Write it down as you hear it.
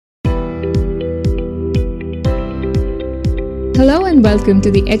Hello and welcome to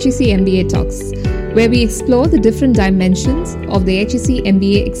the HEC MBA Talks, where we explore the different dimensions of the HEC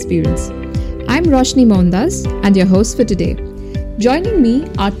MBA experience. I'm Roshni Mohandas and your host for today. Joining me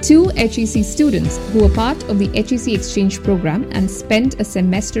are two HEC students who are part of the HEC exchange program and spent a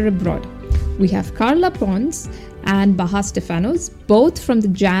semester abroad. We have Karla Pons and Bahaa Stephanos, both from the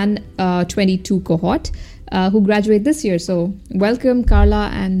Jan 22 cohort, who graduate this year. So welcome Karla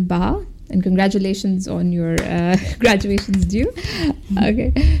and Bahaa, and congratulations on your graduations due.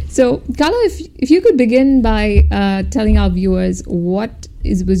 Okay, so Karla, if you could begin by telling our viewers what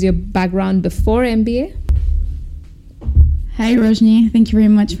was your background before MBA? Hi Roshni, thank you very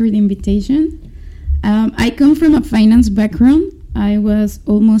much for the invitation. I come from a finance background. I was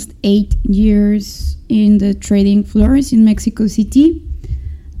almost 8 years in the trading floors in Mexico City,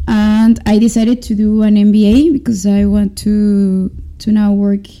 and I decided to do an MBA because I want to now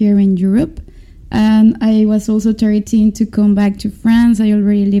work here in Europe. And I was also targeting to come back to France. I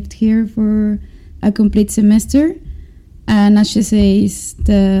already lived here for a complete semester. And HEC is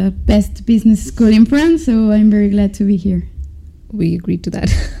the best business school in France, so I'm very glad to be here. We agreed to that.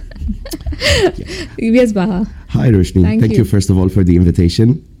 Yes, Bahaa. Hi, Roshni. Thank you, first of all, for the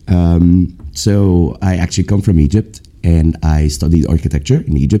invitation. So I actually come from Egypt, and I studied architecture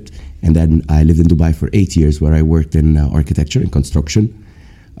in Egypt. And then I lived in Dubai for 8 years, where I worked in architecture and construction.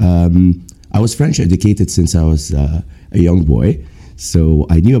 I was French educated since I was a young boy. So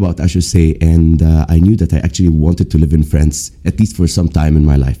I knew about HEC, and I knew that I actually wanted to live in France, at least for some time in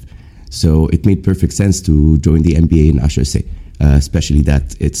my life. So it made perfect sense to join the MBA in HEC, especially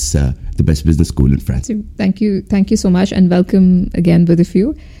that it's the best business school in France. Thank you so much, and welcome again, both of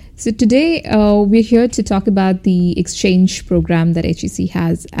you. So today we're here to talk about the exchange program that HEC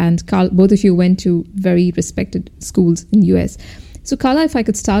has, and both of you went to very respected schools in US. So Karla, if I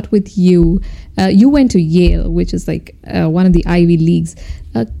could start with you. You went to Yale, which is like one of the Ivy Leagues.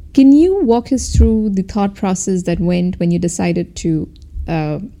 Can you walk us through the thought process that went when you decided to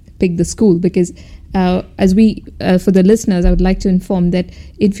pick the school? Because for the listeners, I would like to inform that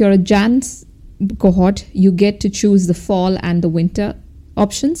if you're a Jan's cohort, you get to choose the fall and the winter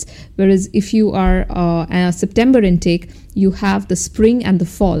options, whereas if you are a September intake, you have the spring and the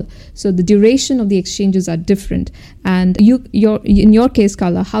fall. So the duration of the exchanges are different. And in your case,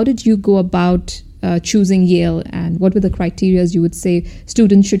 Karla, how did you go about choosing Yale, and what were the criteria you would say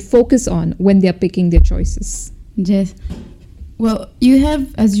students should focus on when they're picking their choices? Yes. Well, you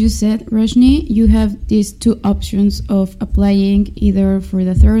have, as you said, Roshni, you have these two options of applying either for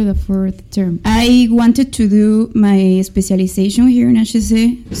the third or fourth term. I wanted to do my specialization here in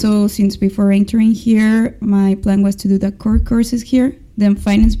HEC. So since before entering here, my plan was to do the core courses here, then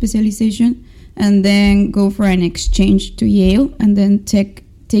finance specialization, and then go for an exchange to Yale, and then take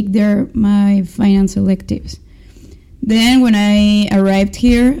there my finance electives. Then when I arrived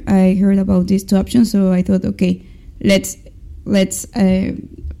here, I heard about these two options, so I thought, okay, let's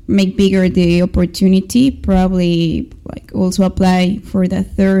make bigger the opportunity, probably like also apply for the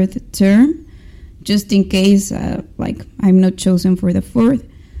third term, just in case I'm not chosen for the fourth.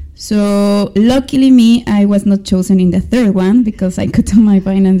 So luckily me, I was not chosen in the third one because I could do my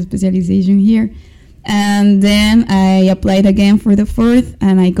finance specialization here. And then I applied again for the fourth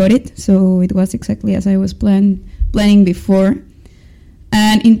and I got it. So it was exactly as I was planning before.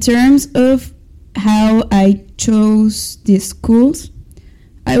 And in terms of how I chose these schools,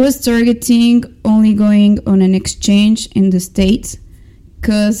 I was targeting only going on an exchange in the States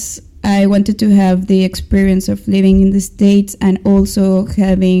because I wanted to have the experience of living in the States and also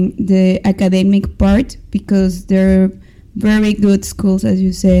having the academic part, because they're very good schools, as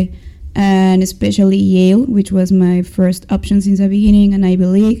you say, and especially Yale, which was my first option since the beginning, and Ivy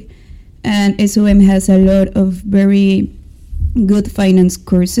League. And SOM has a lot of very good finance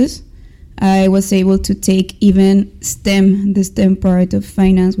courses. I was able to take even the STEM part of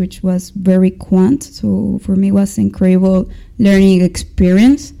finance, which was very quant. So for me, it was incredible learning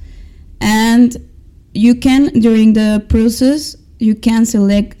experience. And you can, during the process, you can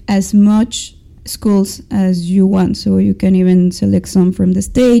select as much schools as you want. So you can even select some from the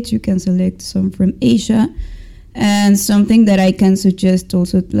States, you can select some from Asia. And something that I can suggest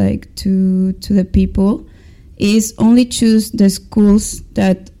also like to the people is only choose the schools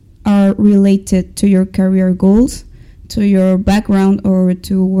that are related to your career goals, to your background, or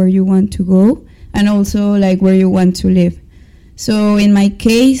to where you want to go, and also like where you want to live. So in my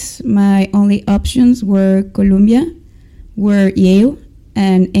case, my only options were Columbia, were Yale,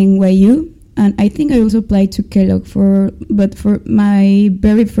 and NYU. And I think I also applied to Kellogg but for my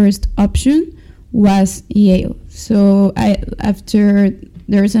very first option was Yale. So after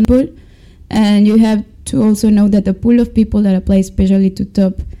there's an pool, and you have to also know that the pool of people that apply, especially to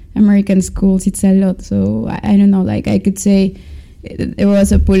top American schools, it's a lot. So I don't know, like I could say there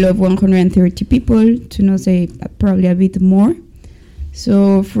was a pool of 130 people, to not say probably a bit more.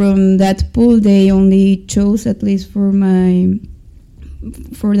 So from that pool, they only chose, at least for the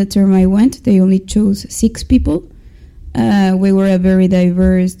term I went, they only chose 6 people. We were a very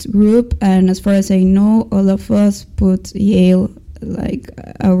diverse group, and as far as I know, all of us put Yale like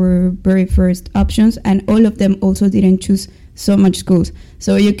our very first options, and all of them also didn't choose so much schools.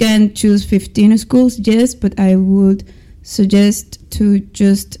 So you can choose 15 schools, yes, but I would suggest to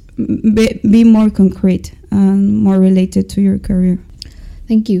just be more concrete and more related to your career.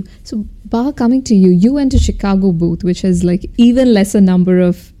 Thank you. So, Baha, coming to you, you went to Chicago Booth, which has like even lesser number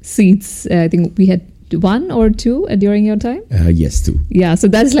of seats. I think we had 1 or 2 during your time? Yes, 2. Yeah, so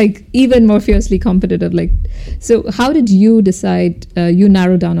that's like even more fiercely competitive. Like, so how did you decide, you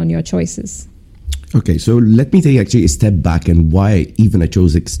narrow down on your choices? Okay, so let me take actually a step back and why I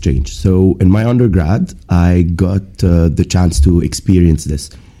chose exchange. So in my undergrad, I got the chance to experience this.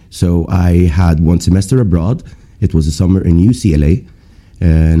 So I had 1 semester abroad. It was a summer in UCLA,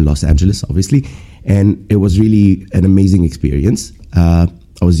 in Los Angeles, obviously. And it was really an amazing experience. I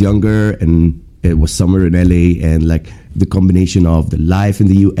was younger and it was summer in LA, and like the combination of the life in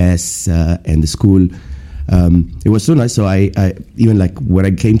the US and the school, it was so nice. So I even like when I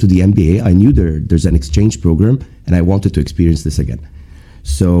came to the MBA, I knew there's an exchange program and I wanted to experience this again.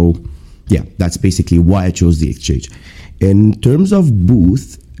 So yeah, that's basically why I chose the exchange. In terms of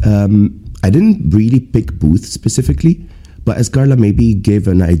booth, I didn't really pick booth specifically, but as Karla maybe gave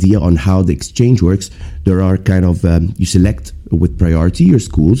an idea on how the exchange works, there are kind of, you select with priority your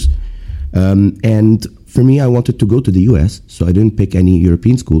schools. And for me, I wanted to go to the US, so I didn't pick any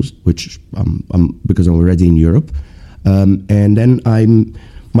European schools, which because I'm already in Europe. And then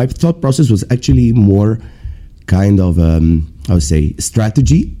my thought process was actually more kind of, I would say,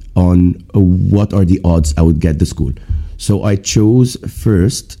 strategy on what are the odds I would get the school. So I chose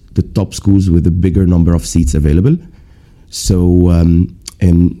first the top schools with a bigger number of seats available. So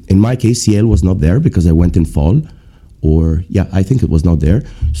in my case, Yale was not there because I went in fall. Or, yeah, I think it was not there.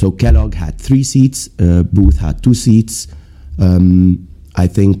 So Kellogg had 3 seats, Booth had 2 seats. I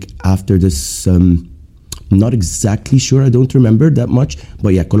think after this, not exactly sure, I don't remember that much.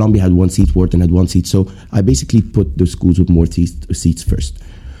 But yeah, Columbia had 1 seat, Wharton had 1 seat. So I basically put the schools with more seats first.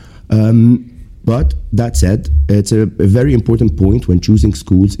 But that said, it's a very important point when choosing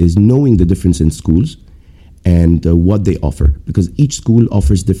schools is knowing the difference in schools and what they offer. Because each school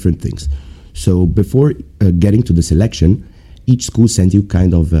offers different things. So before getting to the selection, each school sends you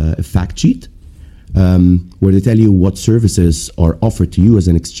kind of a fact sheet where they tell you what services are offered to you as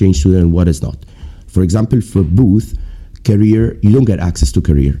an exchange student and what is not. For example, for Booth, career, you don't get access to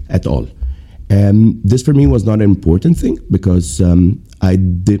career at all. This for me was not an important thing because I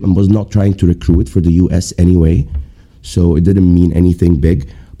was not trying to recruit for the US anyway, so it didn't mean anything big.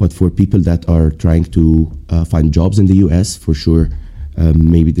 But for people that are trying to find jobs in the US, for sure,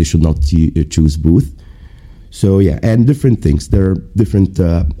 maybe they should not choose Booth. So yeah, and different things. There are different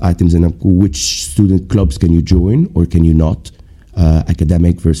items in which student clubs can you join or can you not.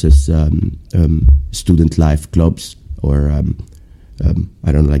 Academic versus student life clubs, or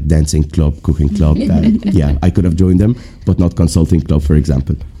I don't know, like dancing club, cooking club. Yeah, I could have joined them, but not consulting club, for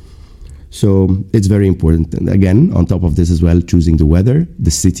example. So it's very important. And again, on top of this as well, choosing the weather,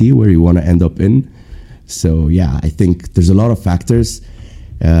 the city where you want to end up in. So yeah, I think there's a lot of factors,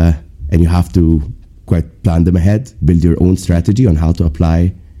 and you have to quite plan them ahead, build your own strategy on how to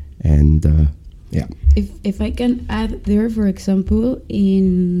apply, and yeah. If I can add there, for example,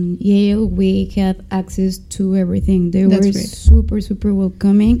 in Yale we had access to everything. They were super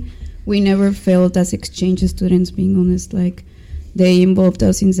welcoming. We never felt as exchange students, being honest, like they involved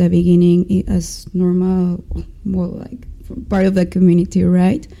us since the beginning as normal, well, like part of the community,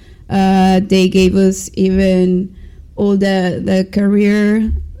 right? They gave us even all the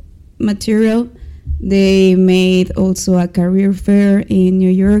career material. They made also a career fair in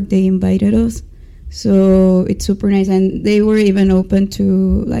New York. They invited us. So it's super nice. And they were even open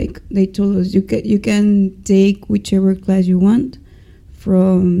to, like, they told us you can take whichever class you want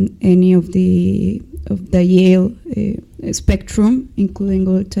from any of the Yale spectrum, including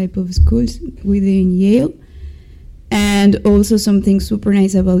all type of schools within Yale. And also something super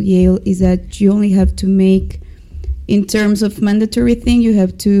nice about Yale is that you only have to make, in terms of mandatory thing, you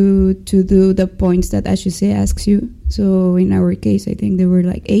have to do the points that HEC asks you. So in our case, I think there were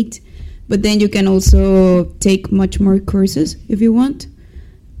like 8. But then you can also take much more courses if you want.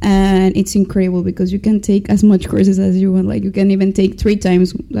 And it's incredible because you can take as much courses as you want. Like you can even take 3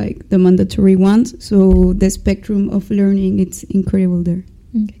 times like the mandatory ones. So the spectrum of learning, it's incredible there.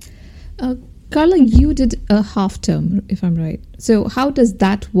 Okay. Karla, you did a half term, if I'm right. So how does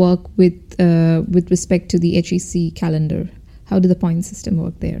that work with respect to the HEC calendar? How did the point system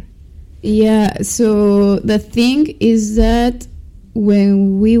work there? Yeah, so the thing is that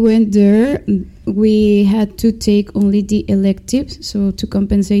when we went there, we had to take only the electives, so to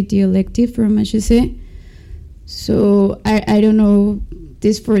compensate the elective from HEC. So I don't know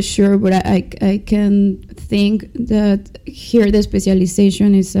this for sure, but I can think that here the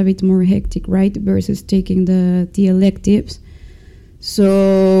specialization is a bit more hectic, right, versus taking the electives.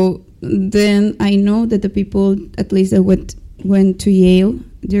 So then I know that the people, at least that went to Yale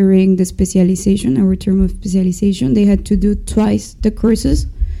during the specialization, our term of specialization, they had to do twice the courses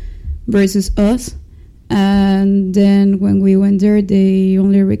versus us. And then when we went there, they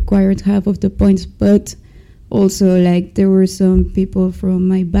only required half of the points. But also, like, there were some people from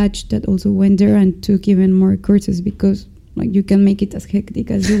my batch that also went there and took even more courses because, like, you can make it as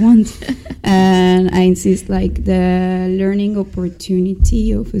hectic as you want. And I insist, like, the learning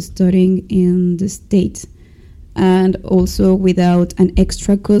opportunity of studying in the States and also without an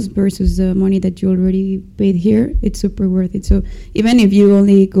extra cost versus the money that you already paid here, it's super worth it. So even if you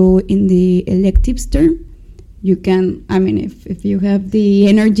only go in the electives term, you can, I mean, if you have the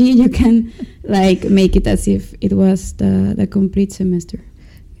energy, you can like make it as if it was the complete semester.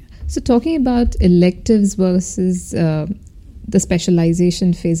 So talking about electives versus the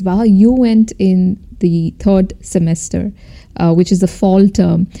specialization phase, Baha, you went in the 3rd semester, which is the fall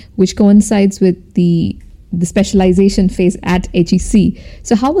term, which coincides with the specialization phase at HEC.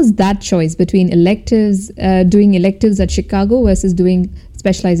 So how was that choice between electives, doing electives at Chicago versus doing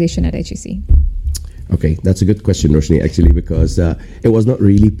specialization at HEC? Okay, that's a good question, Roshni, actually, because it was not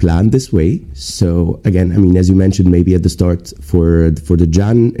really planned this way. So again, I mean, as you mentioned, maybe at the start for the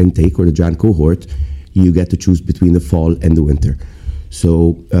Jan intake or the Jan cohort, you get to choose between the fall and the winter.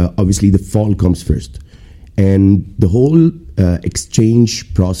 So obviously the fall comes first. And the whole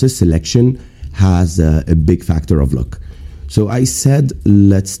exchange process selection has a big factor of luck. So I said,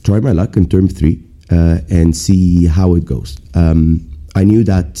 let's try my luck in term 3 and see how it goes. I knew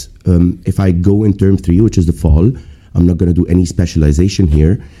that if I go in term 3, which is the fall, I'm not going to do any specialization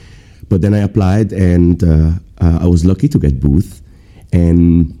here. But then I applied and I was lucky to get booth.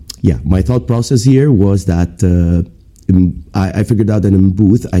 And yeah, my thought process here was that I figured out that in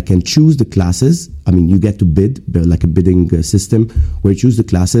booth, I can choose the classes. I mean, you get to bid, like a bidding system where you choose the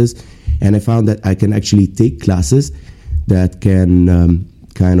classes. And I found that I can actually take classes that can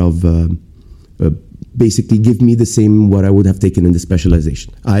basically give me the same what I would have taken in the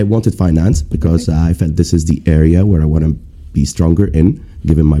specialization. I wanted finance because I felt this is the area where I want to be stronger in,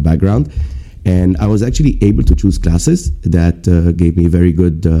 given my background. And I was actually able to choose classes that gave me very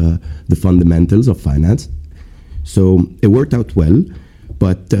good the fundamentals of finance. So it worked out well,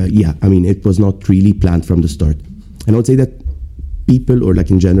 but yeah, I mean, it was not really planned from the start. And I would say that people, or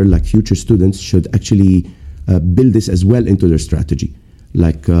like in general, like future students, should actually build this as well into their strategy.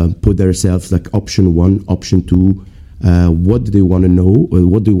 Like put themselves like option 1, option 2. What do they want to know, or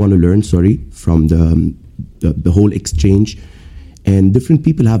what do they want to learn? From the whole exchange. And different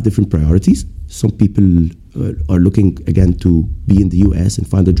people have different priorities. Some people are looking again to be in the US and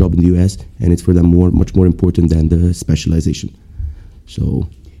find a job in the US, and it's for them much more important than the specialization. So.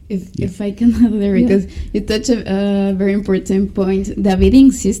 If I can add there, because you touch a very important point. The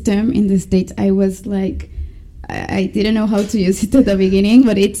bidding system in the States, I was like, I didn't know how to use it at the beginning,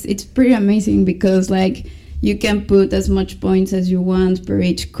 but it's pretty amazing because like you can put as much points as you want per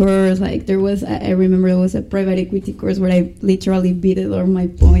each course. Like I remember there was a private equity course where I literally bidded all my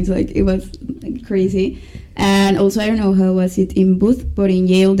points. Like it was like crazy. And also, I don't know how was it in Booth, but in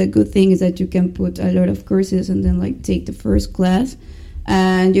Yale, the good thing is that you can put a lot of courses and then like take the first class.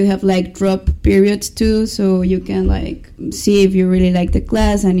 And you have like drop periods too, so you can like see if you really like the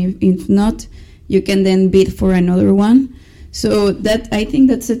class, and if not, you can then bid for another one. So that, I think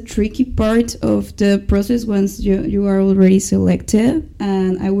that's a tricky part of the process once you are already selected.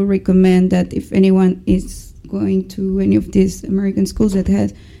 And I would recommend that if anyone is going to any of these American schools that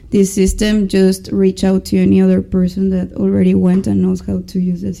has this system, just reach out to any other person that already went and knows how to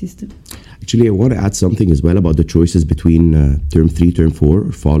use the system. Actually, I want to add something as well about the choices between term 3, term 4,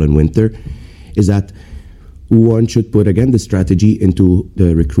 or fall and winter, is that one should put, again, the strategy into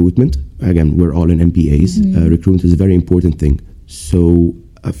the recruitment. Again, we're all in MBAs. Recruitment is a very important thing. So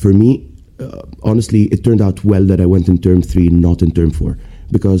for me, honestly, it turned out well that I went in term 3, not in term 4.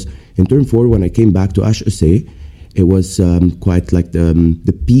 Because in term 4, when I came back to HEC, It was quite like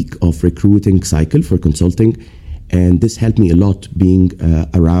the peak of recruiting cycle for consulting. And this helped me a lot, being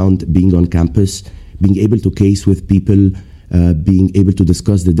around, being on campus, being able to case with people, being able to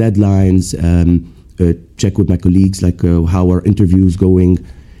discuss the deadlines, check with my colleagues, like how our interviews going.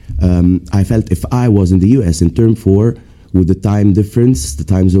 I felt if I was in the US in term 4, with the time difference, the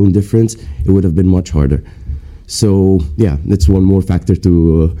time zone difference, it would have been much harder. So yeah, that's one more factor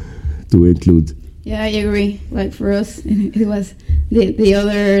to include. Yeah, I agree. Like for us, it was the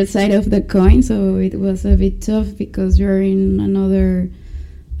other side of the coin, so it was a bit tough because you're in another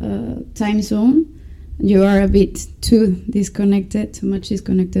time zone. You are a bit too much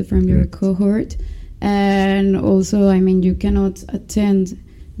disconnected from your cohort. And also, I mean, you cannot attend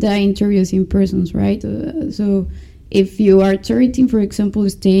the interviews in person, right? So if you are targeting, for example,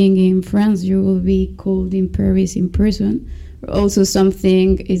 staying in France, you will be called in Paris in person. Also,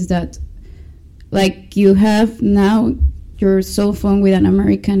 something is that, like, you have now your cell phone with an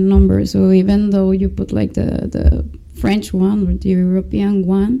American number. So even though you put like the French one or the European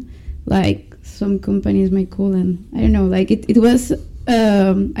one, like some companies might call, and I don't know, like it was.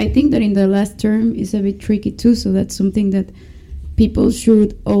 I think that in the last term is a bit tricky too. So that's something that people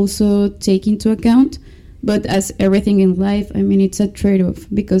should also take into account. But as everything in life, I mean, it's a trade-off,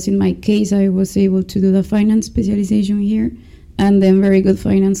 because in my case, I was able to do the finance specialization here, and then very good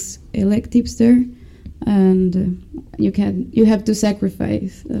finance electives there, and you have to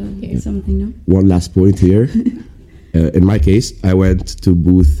sacrifice something. No? One last point here. In my case, I went to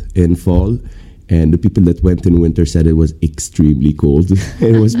Booth in fall, and the people that went in winter said it was extremely cold.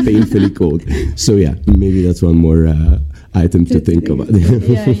 It was painfully cold. So yeah, maybe that's one more item to think about.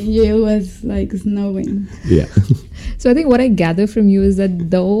 Yeah, Yale was like snowing. Yeah. So I think what I gather from you is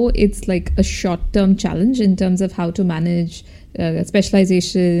that though it's like a short-term challenge in terms of how to manage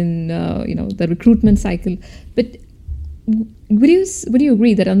specialization, the recruitment cycle, but would you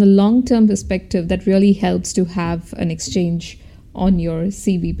agree that on the long-term perspective, that really helps to have an exchange on your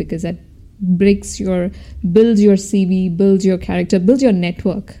CV, because that builds your CV, builds your character, builds your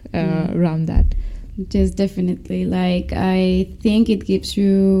network around that? Yes, definitely. Like, I think it gives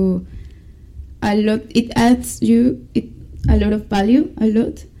you a lot. It adds you a lot of value. A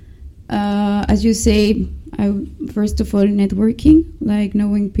lot, as you say. First of all, networking, like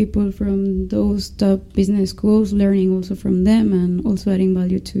knowing people from those top business schools, learning also from them, and also adding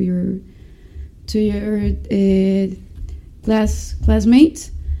value to your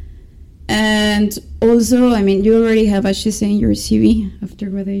classmates. And also, I mean, you already have HEC in your CV after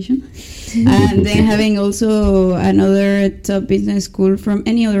graduation. And then having also another top business school from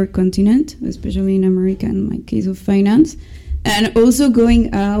any other continent, especially in America, in my case of finance. And also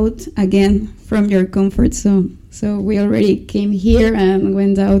going out again from your comfort zone. So we already came here and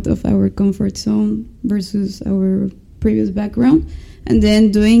went out of our comfort zone versus our previous background. And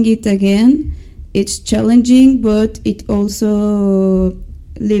then doing it again, it's challenging, but it also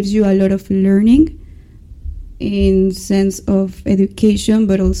leaves you a lot of learning in sense of education,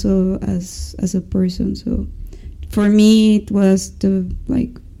 but also as a person. So for me, it was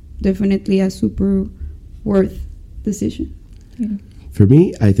definitely a super worth decision. Yeah. For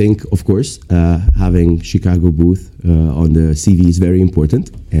me, I think, of course, having Chicago Booth on the CV is very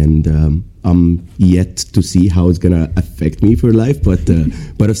important, and I'm yet to see how it's going to affect me for life, but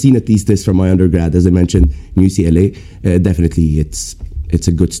I've seen at least this from my undergrad, as I mentioned, in UCLA. Definitely, it's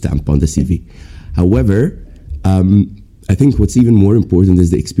a good stamp on the CV. However, I think what's even more important is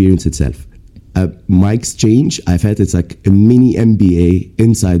the experience itself. My exchange, I felt it's like a mini MBA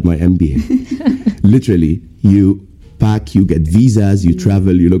inside my MBA. Literally, you pack, you get visas, you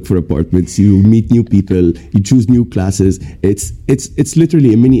travel, you look for apartments, you meet new people, you choose new classes. It's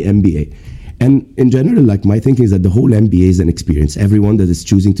literally a mini MBA. And in general, like, my thinking is that the whole MBA is an experience. Everyone that is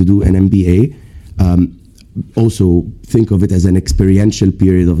choosing to do an MBA also think of it as an experiential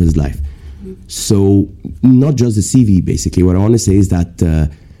period of his life. So not just the CV, basically. What I want to say is that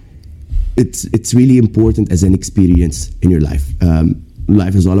it's really important as an experience in your life.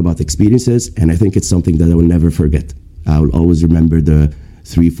 Life is all about experiences, and I think it's something that I will never forget. I will always remember the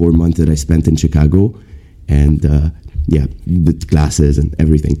 3-4 months that I spent in Chicago, and the classes and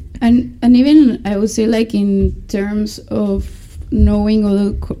everything. And even I would say, like, in terms of knowing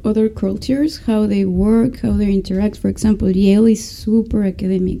other cultures, how they work, how they interact. For example, Yale is super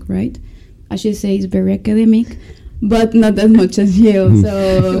academic, right? I should say it's very academic, but not as much as Yale.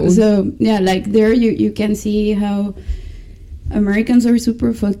 So yeah, like there you can see how Americans are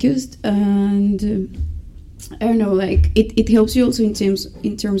super focused, and I don't know, like it helps you also in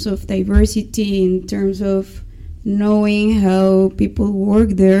terms of diversity, in terms of knowing how people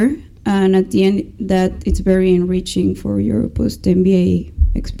work there, and at the end, that it's very enriching for your post-MBA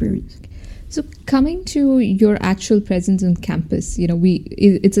experience. So coming to your actual presence on campus,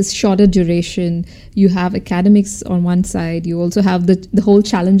 it's a shorter duration. You have academics on one side. You also have the whole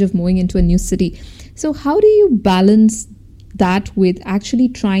challenge of moving into a new city. So how do you balance that with actually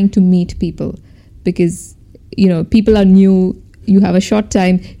trying to meet people? Because, people are new. You have a short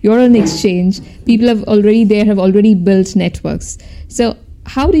time. You're on exchange. People have already built networks. So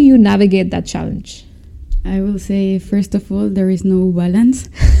how do you navigate that challenge? I will say, first of all, there is no balance.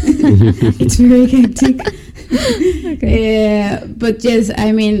 It's very hectic. Okay. But yes,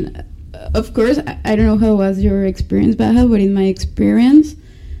 I mean, of course, I don't know how was your experience, Baha, but in my experience,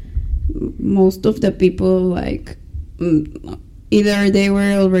 most of the people, either they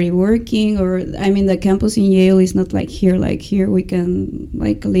were already working or, the campus in Yale is not like here. Like here we can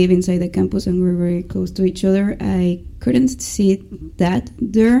live inside the campus and we're very close to each other. I couldn't see that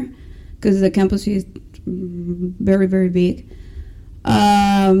there because the campus is very, very big.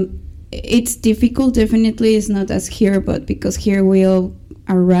 It's difficult, definitely. It's not as here, but because here we all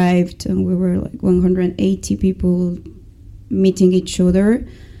arrived and we were 180 people meeting each other.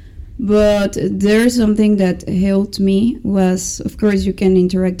 But there's something that helped me was, of course, you can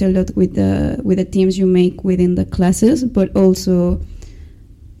interact a lot with the teams you make within the classes, but also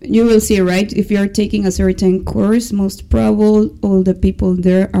you will see, right? If you're taking a certain course, most probably all the people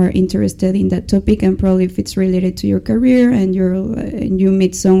there are interested in that topic, and probably if it's related to your career and you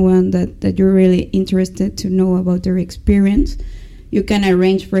meet someone that you're really interested to know about their experience, you can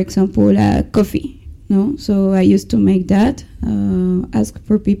arrange, for example, a coffee. No, so I used to make that, ask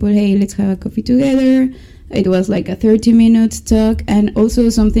for people, hey, let's have a coffee together. It was like a 30-minute talk, and also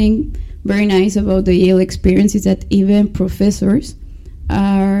something very nice about the Yale experience is that even professors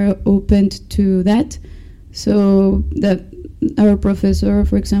are open to that. So that our professor,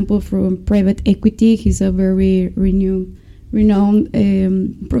 for example, from private equity, he's a very renowned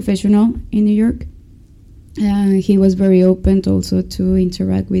professional in New York. He was very open also to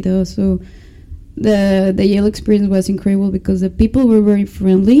interact with us. So the Yale experience was incredible because the people were very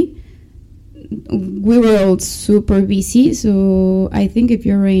friendly. We were all super busy, so I think if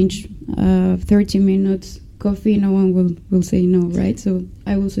you arrange 30 minutes coffee, no one will say no, right? So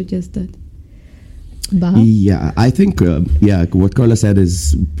I will suggest that. Baha? Yeah, I think what Karla said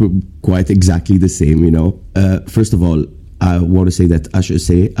is quite exactly the same. First of all, I want to say that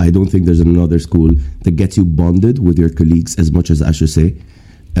HEC, I don't think there's another school that gets you bonded with your colleagues as much as HEC.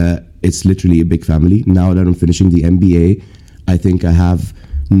 It's literally a big family. Now that I'm finishing the MBA, I think I have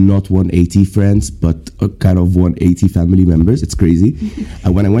not 180 friends, but a kind of 180 family members. It's crazy.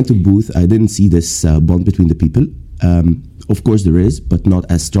 When I went to Booth, I didn't see this bond between the people. Of course there is, but not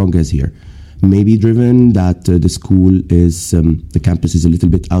as strong as here. Maybe driven that the school is, the campus is a little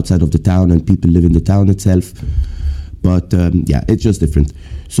bit outside of the town and people live in the town itself. But it's just different.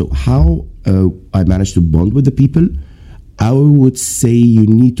 So how I managed to bond with the people, I would say you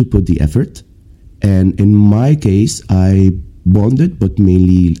need to put the effort. And in my case, I bonded, but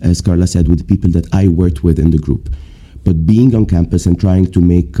mainly, as Karla said, with the people that I worked with in the group. But being on campus and trying to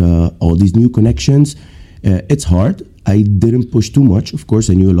make all these new connections, it's hard. I didn't push too much. Of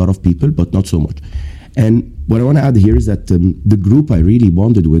course, I knew a lot of people, but not so much. And what I want to add here is that the group I really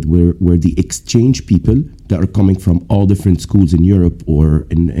bonded with were the exchange people that are coming from all different schools in Europe or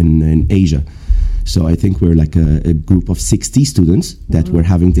in Asia. So I think we're like a group of 60 students that were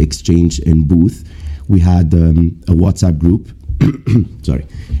having the exchange in Booth. We had a WhatsApp group, sorry,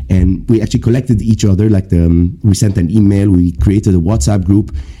 and we actually collected each other. We sent an email, we created a WhatsApp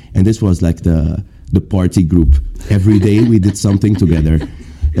group, and this was like the party group. Every day we did something together.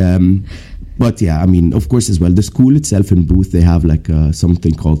 But yeah, I mean, of course as well, the school itself in Booth, they have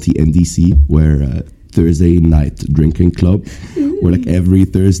something called the NDC, where Thursday night drinking club, where every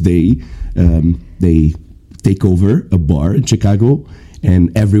Thursday they take over a bar in Chicago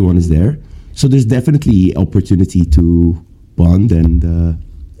and everyone is there. So there's definitely opportunity to bond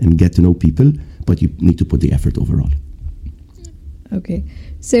and get to know people, but you need to put the effort overall. Okay.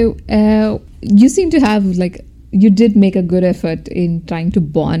 So you seem to have you did make a good effort in trying to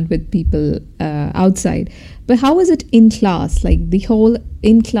bond with people outside. But how was it in class? The whole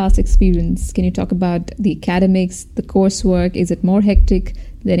in-class experience. Can you talk about the academics, the coursework? Is it more hectic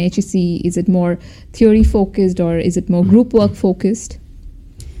than HEC? Is it more theory-focused or is it more group work-focused?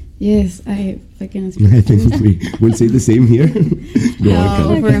 Yes, I can answer. I think we will say the same here.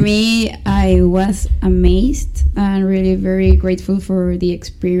 For me, I was amazed and really very grateful for the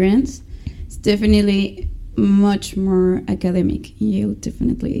experience. It's definitely much more academic in Yale,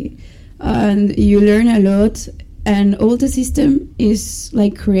 definitely. And you learn a lot and all the system is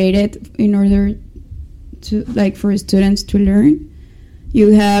like created in order to like for students to learn.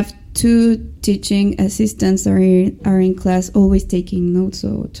 You have 2 teaching assistants are in class, always taking notes.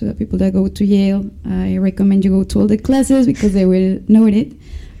 So to the people that go to Yale, I recommend you go to all the classes because they will know it.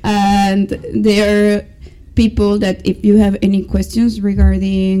 And there are people that if you have any questions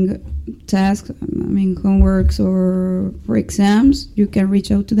regarding tasks, homeworks or for exams, you can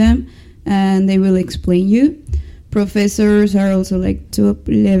reach out to them and they will explain you. Professors are also like top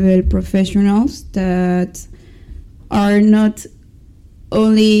level professionals that are not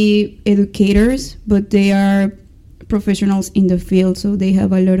only educators, but they are professionals in the field, so they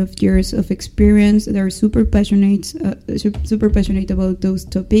have a lot of years of experience. They're super passionate about those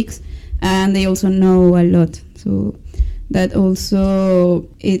topics, and they also know a lot. So that also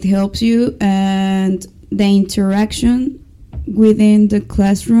it helps you, and the interaction within the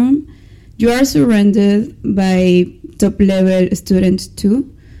classroom. You are surrounded by top level students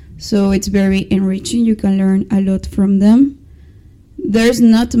too, so it's very enriching. You can learn a lot from them. There's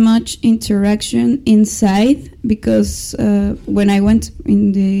not much interaction inside because when I went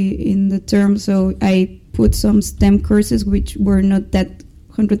in the term, so I put some STEM courses which were not that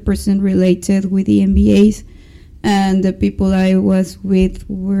 100% related with the MBAs, and the people I was with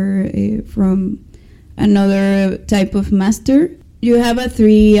were from another type of master. You have a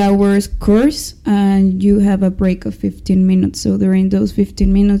 3 hours course and you have a break of 15 minutes. So during those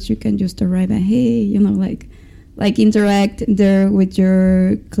 15 minutes, you can just arrive at, hey, like interact there with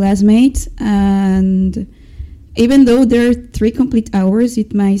your classmates. And even though there are 3 complete hours,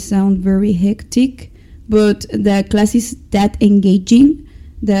 it might sound very hectic, but the class is that engaging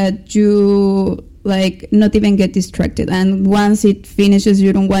that you like not even get distracted, and once it finishes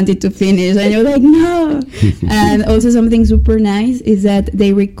you don't want it to finish and you're like no. And also something super nice is that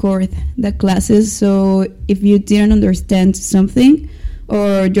they record the classes, so if you didn't understand something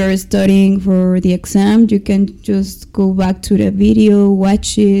or you're studying for the exam, you can just go back to the video,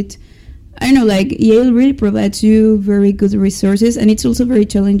 watch it. I don't know, like Yale really provides you very good resources, and it's also very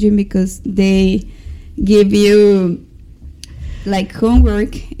challenging because they give you like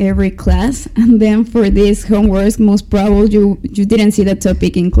homework every class, and then for this homework most probably you didn't see the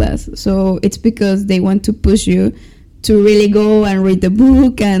topic in class, so it's because they want to push you to really go and read the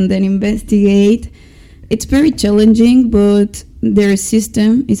book and then investigate. It's very challenging, but their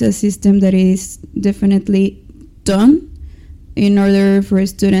system is a system that is definitely done in order for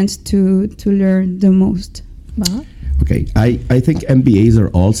students to learn the most. Wow. Okay, I think MBAs are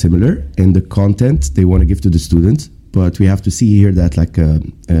all similar in the content they want to give to the students. But we have to see here that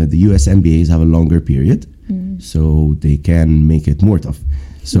the US MBAs have a longer period, so they can make it more tough.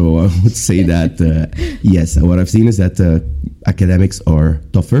 So I would say that, yes, what I've seen is that academics are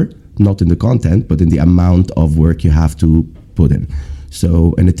tougher, not in the content, but in the amount of work you have to put in.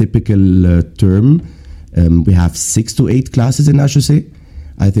 So in a typical term, we have 6 to 8 classes in HEC.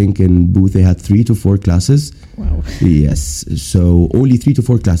 I think in Booth they had 3 to 4 classes. Wow. Yes, so only 3 to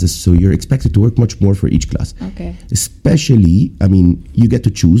 4 classes. So you're expected to work much more for each class. Okay. Especially, you get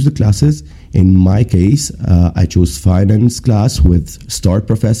to choose the classes. In my case, I chose finance class with star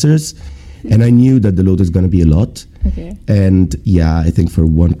professors, and I knew that the load is going to be a lot. Okay. And yeah, I think for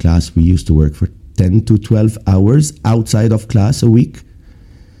one class we used to work for 10 to 12 hours outside of class a week.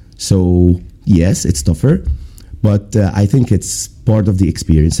 So yes, it's tougher. But I think it's part of the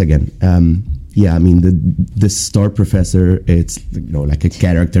experience again. The star professor, it's like a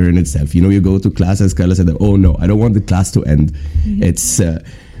character in itself. You go to class, as Karla said, oh no, I don't want the class to end. Mm-hmm.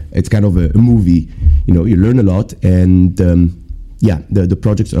 It's kind of a movie. You learn a lot, and the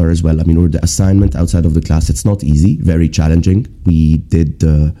projects are as well. Or the assignment outside of the class, it's not easy, very challenging. We did,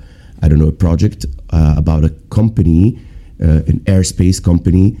 a project about a company, an aerospace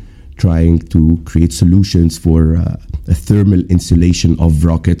company, trying to create solutions for a thermal insulation of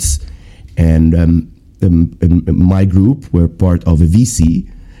rockets. And my group were part of a VC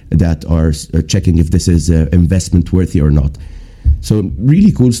that are checking if this is investment worthy or not. So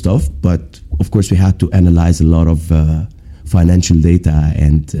really cool stuff, but of course we had to analyze a lot of financial data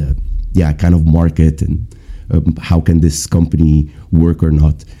and kind of market and how can this company work or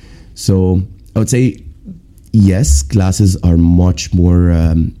not. So I would say yes, classes are much more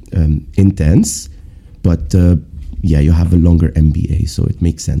intense, but you have a longer MBA, so it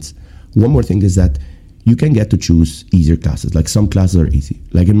makes sense. One more thing is that you can get to choose easier classes. Like some classes are easy.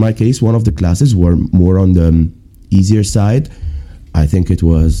 Like in my case, one of the classes were more on the easier side. I think it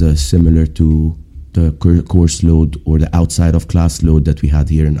was similar to the course load or the outside of class load that we had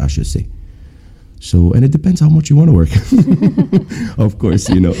here in HEC. So, and it depends how much you want to work. Of course,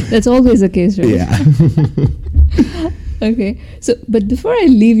 That's always the case, right? Yeah. Okay. So, but before I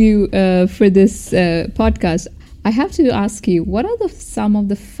leave you for this podcast, I have to ask you, what are some of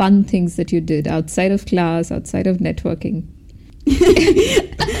the fun things that you did outside of class, outside of networking?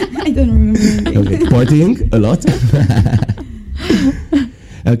 I don't remember. Okay, partying a lot.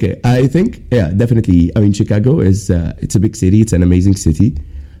 Okay, I think, yeah, definitely. I mean, Chicago is, it's a big city. It's an amazing city.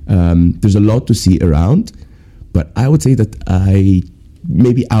 There's a lot to see around, but I would say that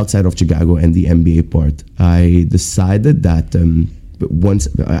maybe outside of Chicago and the MBA part, I decided that once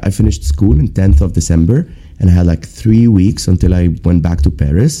I finished school in 10th of December, and I had like 3 weeks until I went back to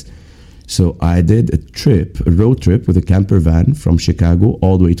Paris. So I did a road trip with a camper van from Chicago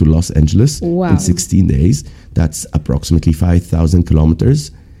all the way to Los Angeles in 16 days. That's approximately 5,000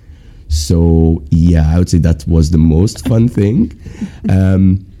 kilometers. So yeah, I would say that was the most fun thing.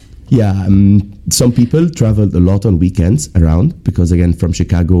 Some people traveled a lot on weekends around because, again, from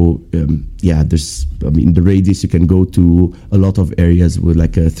Chicago, the radius you can go to a lot of areas with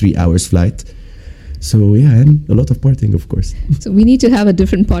like a 3 hours flight. So yeah, and a lot of partying, of course. So we need to have a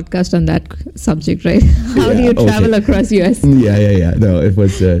different podcast on that subject, right? How do you travel across US? Yeah. No, it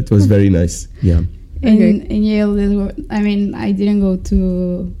was very nice. Yeah. In Yale, I didn't go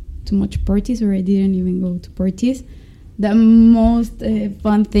to much parties, or I didn't even go to parties. The most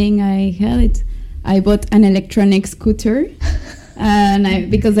fun thing I had, I bought an electronic scooter,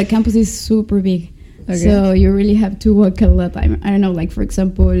 and because the campus is super big. Okay. So you really have to walk a lot. I don't know, like for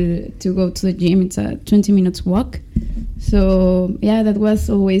example, to go to the gym, it's a 20 minutes walk. So yeah, that was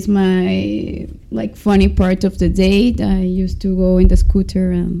always my like funny part of the day. I used to go in the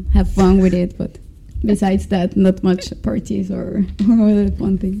scooter and have fun with it, but besides that, not much parties or other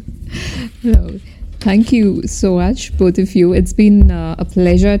fun things. No. Thank you so much, both of you. It's been a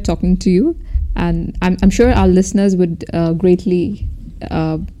pleasure talking to you, and I'm sure our listeners would greatly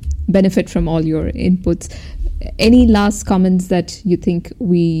benefit from all your inputs. Any last comments that you think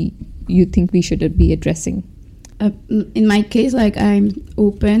we should be addressing? In my case, like I'm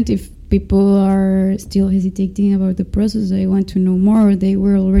open if people are still hesitating about the process. They want to know more. They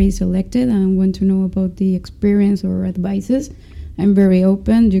were already selected and want to know about the experience or advices. I'm very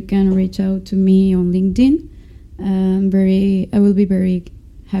open. You can reach out to me on LinkedIn. I will be very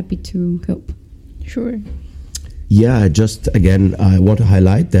happy to help. Sure. Yeah, just again, I want to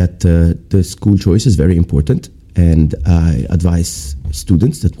highlight that the school choice is very important, and I advise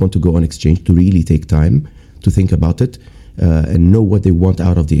students that want to go on exchange to really take time to think about it and know what they want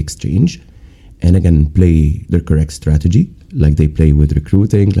out of the exchange, and again, play their correct strategy, like they play with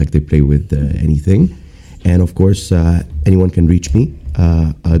recruiting, like they play with anything. And of course, anyone can reach me.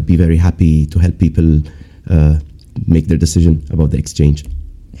 I'd be very happy to help people make their decision about the exchange.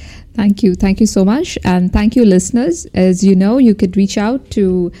 Thank you so much, and thank you, listeners. As you know, you could reach out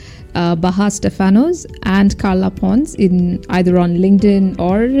to Bahaa Stephanos and Karla Pons either on LinkedIn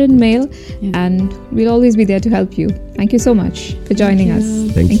or in mail, and we'll always be there to help you. Thank you so much for joining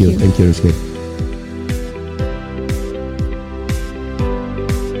us. Thank you, Roshni.